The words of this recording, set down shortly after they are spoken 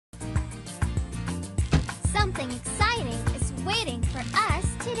Something exciting is waiting for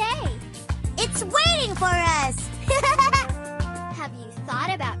us today. It's waiting for us! Have you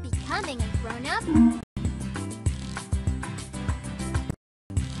thought about becoming a grown-up?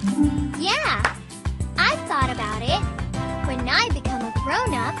 Yeah, I've thought about it. When I become a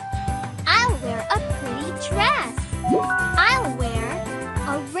grown-up, I'll wear a pretty dress. I'll wear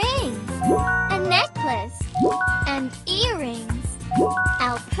a ring, a necklace, and earrings.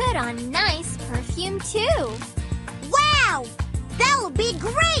 I'll put on nice perfume too. Wow! That'll be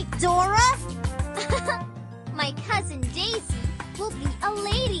great, Dora! My cousin Daisy will be a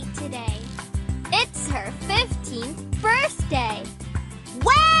lady today. It's her 15th birthday.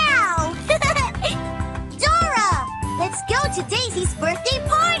 Wow! Dora! Let's go to Daisy's birthday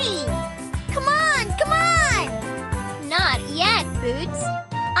party! Come on, come on! Not yet, Boots.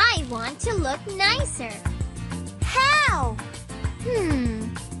 I want to look nicer. How?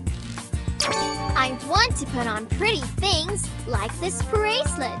 I want to put on pretty things like this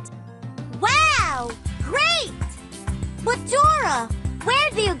bracelet. Wow! Great! But Dora,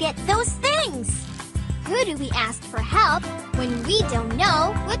 where do you get those things? Who do we ask for help when we don't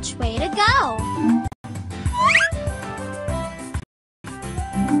know which way to go?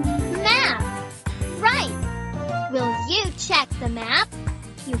 Map! Right! Will you check the map?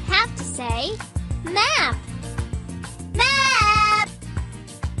 You have to say, map! Map!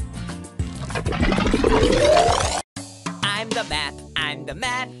 I'm the map, I'm the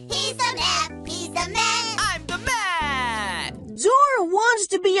map. He's the map, he's the map. I'm the map! Dora wants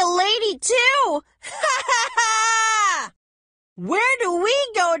to be a lady too! Ha ha ha! Where do we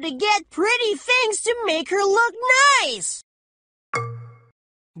go to get pretty things to make her look nice?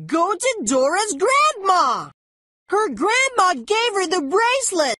 Go to Dora's grandma! Her grandma gave her the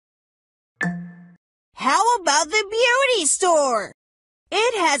bracelet. How about the beauty store?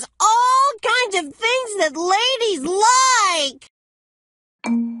 It has all kinds of things that ladies like.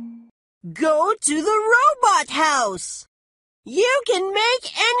 Go to the robot house. You can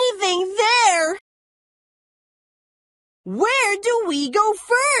make anything there. Where do we go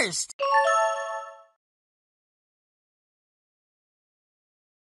first?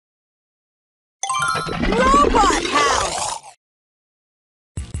 Robot house!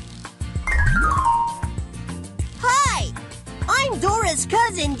 Hi! I'm Dora's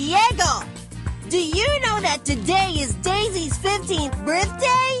cousin Diego. Do you know that today is Daisy's 15th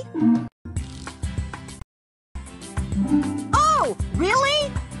birthday? Oh,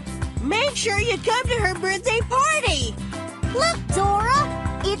 really? Make sure you come to her birthday party. Look,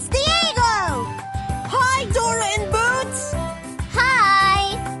 Dora! It's Diego! Hi, Dora and Boots!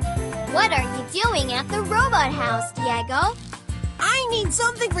 Hi! What are you doing at the robot house, Diego? I need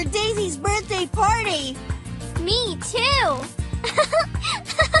something for Daisy's birthday party. Me too!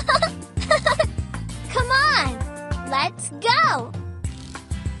 Come on! Let's go!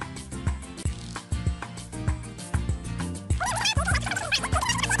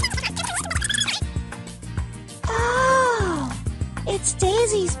 Oh, it's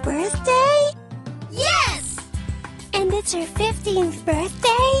Daisy's birthday? Yes! And it's her 15th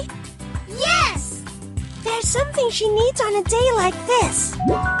birthday? Yes! There's something she needs on a day like this.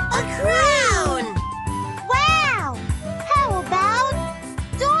 A crown! Wow! How about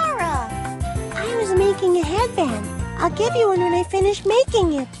Dora? I was making a headband. I'll give you one when I finish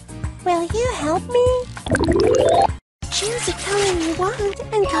making it. Will you help me? Choose a color you want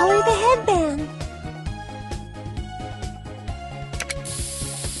and color the headband.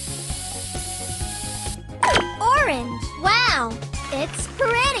 Orange! Wow! It's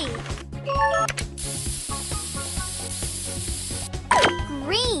pretty!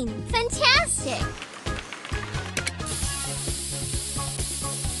 Green! Fantastic!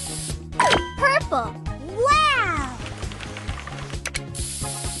 Purple! Wow!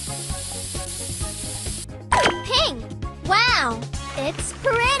 Pink! Wow! It's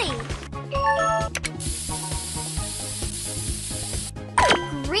pretty!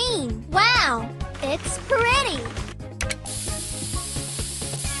 Green! Wow! It's pretty!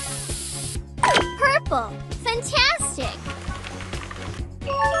 Purple! Fantastic!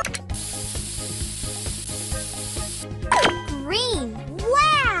 Green!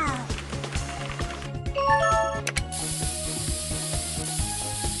 Wow!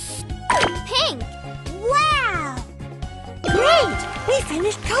 Pink! Wow! Great! We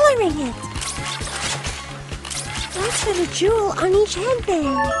finished coloring it. Let's put a jewel on each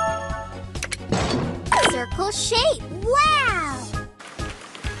headband. Circle shape! Wow!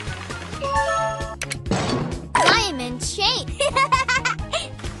 Diamond shape!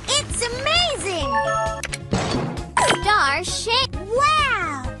 It's amazing! Star shape!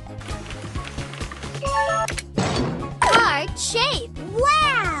 Wow!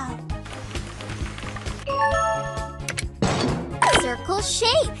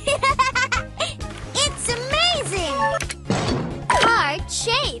 shape. It's amazing! Heart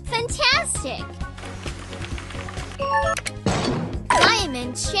shape. Fantastic.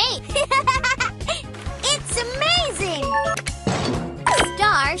 Diamond shape. It's amazing!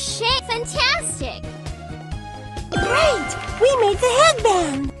 Star shape. Fantastic. Great! We made the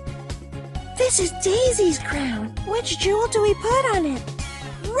headband! This is Daisy's crown. Which jewel do we put on it?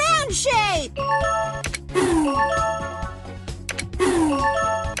 Round shape!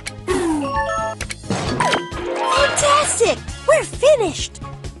 Fantastic! We're finished!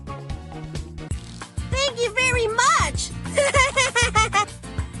 Thank you very much!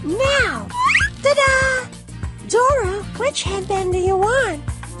 Now! Ta-da! Dora, which headband do you want?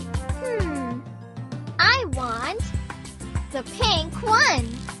 I want the pink one.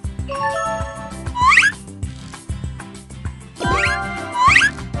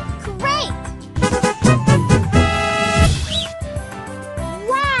 Great!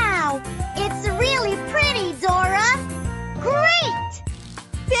 Wow! It's really pretty, Dora! Great!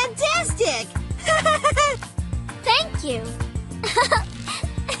 Fantastic! Thank you.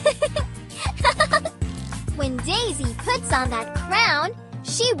 When Daisy puts on that crown,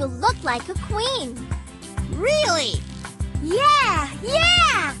 she will look like a queen. Really? Yeah!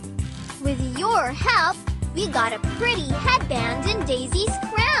 Yeah! With your help, we got a pretty headband in Daisy's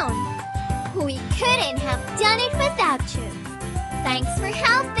crown. We couldn't have done it without you. Thanks for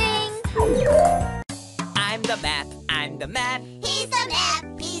helping. I'm the mat, I'm the mat, He's the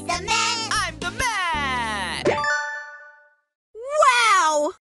man! He's the man! I'm the mat!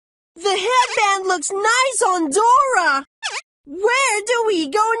 Wow! The headband looks nice on Dora! Where do we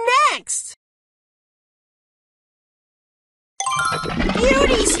go next?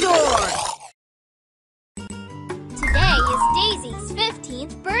 Beauty store! Today is Daisy's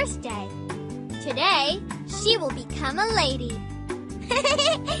 15th birthday. Today, she will become a lady.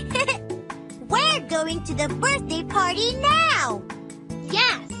 We're going to the birthday party now!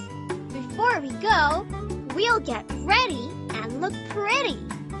 Yes! Before we go, we'll get ready and look pretty.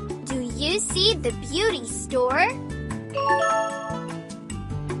 Do you see the beauty store?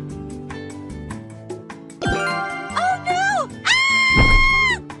 Oh no!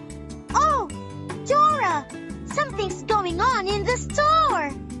 Ah! Oh, Dora! Something's going on in the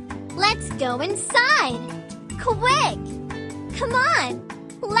store! Let's go inside. Quick! Come on!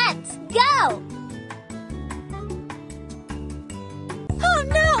 Let's go! Oh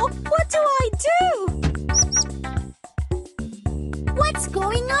no! What do I do? What's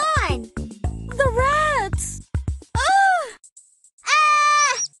going on? The rats! Ah!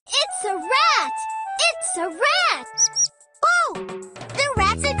 It's a rat! It's a rat! Oh! The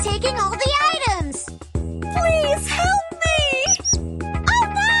rats are taking all the items! Please help me! Oh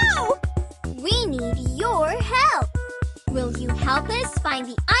no! We need your help. Will you help us find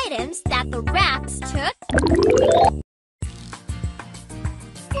the items that the rats took?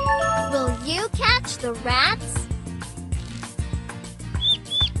 Will you catch the rats?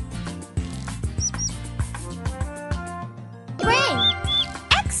 Bring!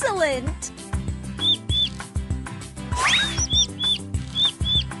 Excellent!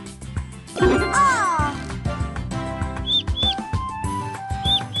 Ah!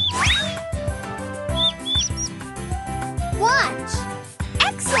 Watch!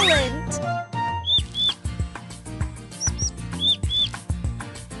 Excellent!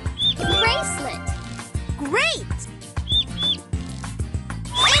 Bracelet! Great!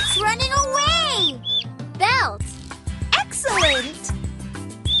 It's running away! Belt! Excellent!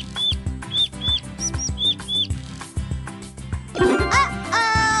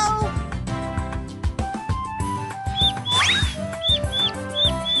 Uh-oh!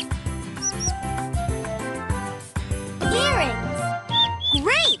 Earrings!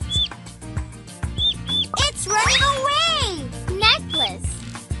 Great! It's running away! Necklace!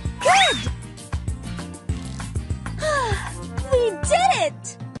 Good! We did it!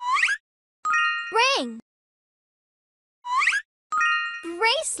 Ring!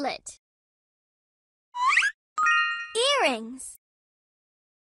 Bracelet! Earrings!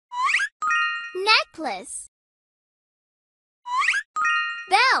 Necklace!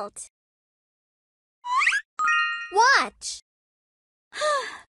 Belt! Watch!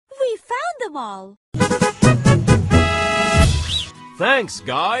 We found them all! Thanks,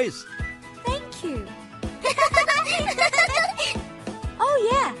 guys. Thank you! Oh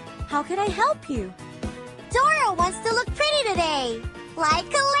yeah, how can I help you? Dora wants to look pretty today!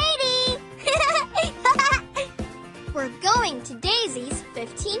 Like a lady! We're going to Daisy's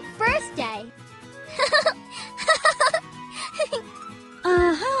 15th birthday.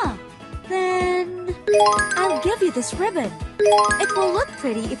 Uh-huh. Then I'll give you this ribbon. It will look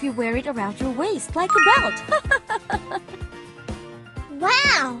pretty if you wear it around your waist like a belt.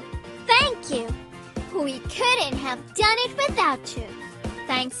 Wow! Thank you! We couldn't have done it without you.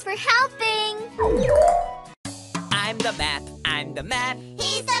 Thanks for helping! I'm the bat, I'm the man.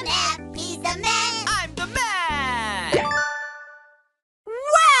 He's the man, he's the man. I'm the man!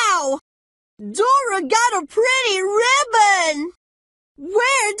 Wow! Dora got a pretty ribbon!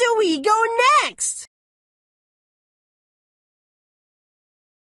 Where do we go next?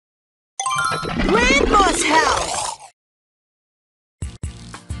 Grandma's house!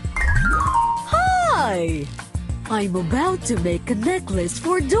 Hi! I'm about to make a necklace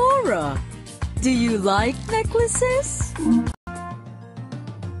for Dora. Do you like necklaces?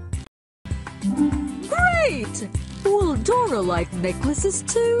 Great! Will Dora like necklaces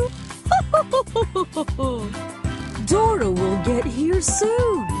too? Dora will get here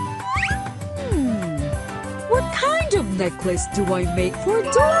soon. What kind of necklace do I make for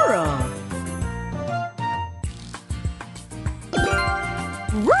Dora?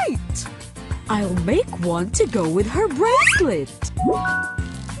 Right! I'll make one to go with her bracelet.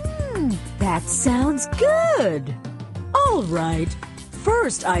 That sounds good. All right.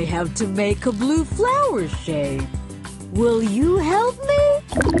 First, I have to make a blue flower shape. Will you help me?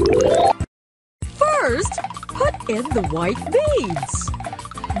 First, put in the white beads.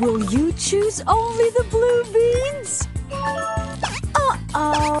 Will you choose only the blue beads?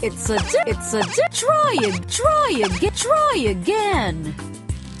 Uh-oh. Try again.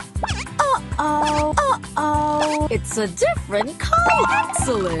 Uh-oh. It's a different color.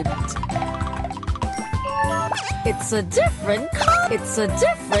 Excellent. It's a different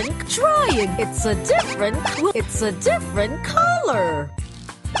color.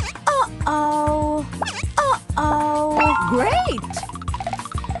 Uh-oh. Great.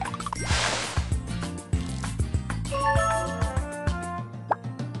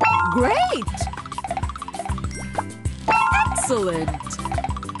 Great. Excellent.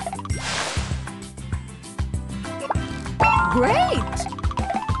 Great.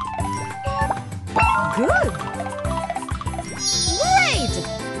 Good. Great.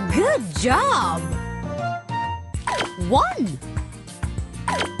 Good job. 1,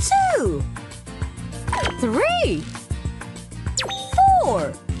 2, 3,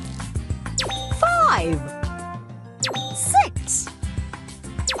 4, 5, 6,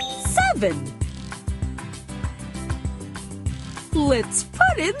 7. Let's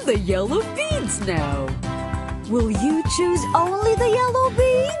put in the yellow beads now. Will you choose only the yellow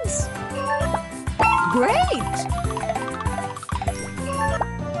beads? Great!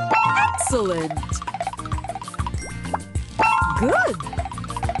 Excellent! Good!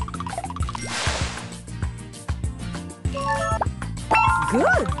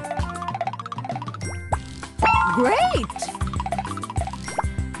 Good! Great!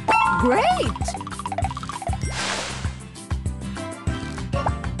 Great!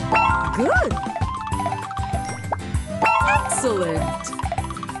 Good! Excellent!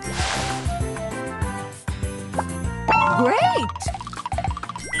 Great!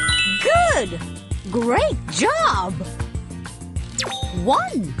 Good! Great job!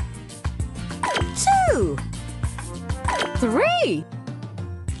 1, 2, 3,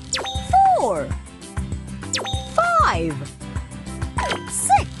 4, 5,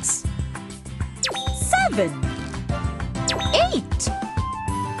 6, 7, 8,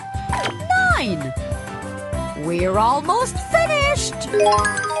 9. We're almost finished!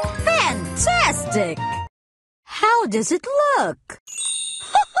 Fantastic! How does it look?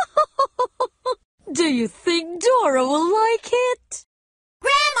 Do you think Dora will like it?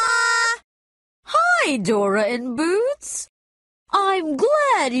 Grandma! Hi, Dora in Boots. I'm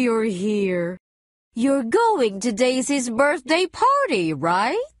glad you're here. You're going to Daisy's birthday party,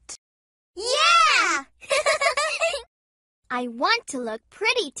 right? Yeah! I want to look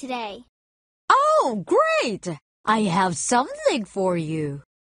pretty today. Oh, great! I have something for you.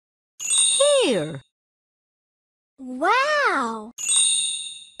 Here. Wow!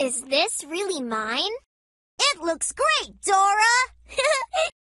 Is this really mine? It looks great, Dora!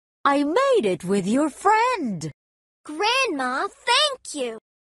 I made it with your friend. Grandma, thank you.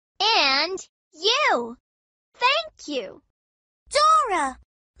 And you. Thank you. Dora,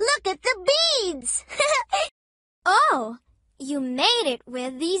 look at the beads! Oh, you made it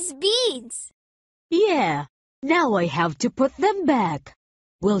with these beads. Yeah, now I have to put them back.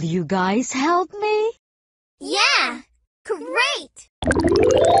 Will you guys help me? Yeah, great.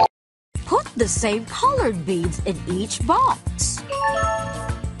 Put the same colored beads in each box.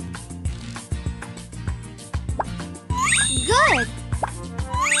 Good.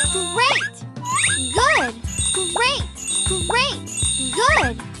 Great. Good. Great. Great.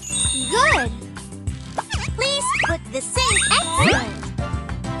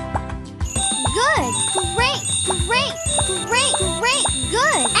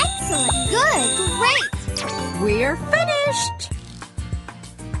 We're finished!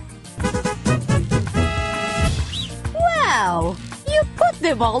 Wow! You put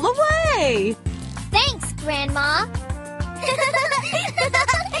them all away! Thanks, Grandma.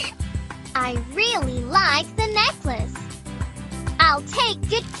 I really like the necklace. I'll take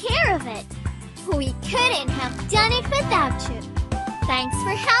good care of it. We couldn't have done it without you. Thanks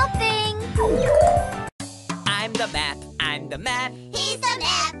for helping. I'm the map, I'm the map. He's the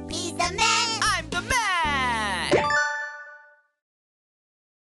map, he's the man. I'm the map!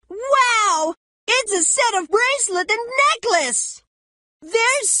 Wow! It's a set of bracelet and necklace!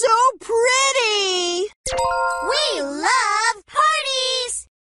 They're so pretty! We love parties!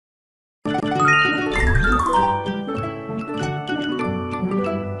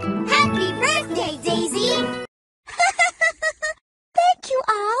 Happy birthday, Daisy! Thank you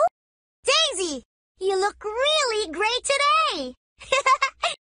all. Daisy, you look really great today!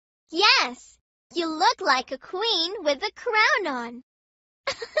 Yes, you look like a queen with a crown on.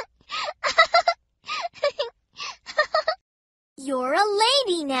 You're a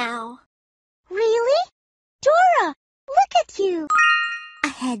lady now. Really? Dora, look at you! A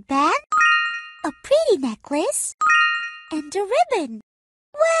headband, a pretty necklace, and a ribbon.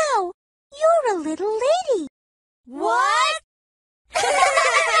 Wow, you're a little lady. What?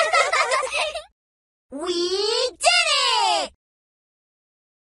 We did it!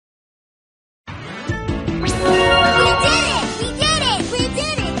 We did it! We did it! We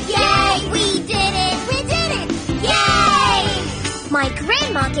did it! Yay! We did it! We did it! Yay! My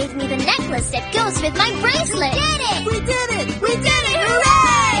grandma gave me the necklace that goes with my bracelet. We did it! We did it! We did it!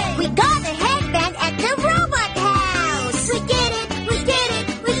 Hooray! We got the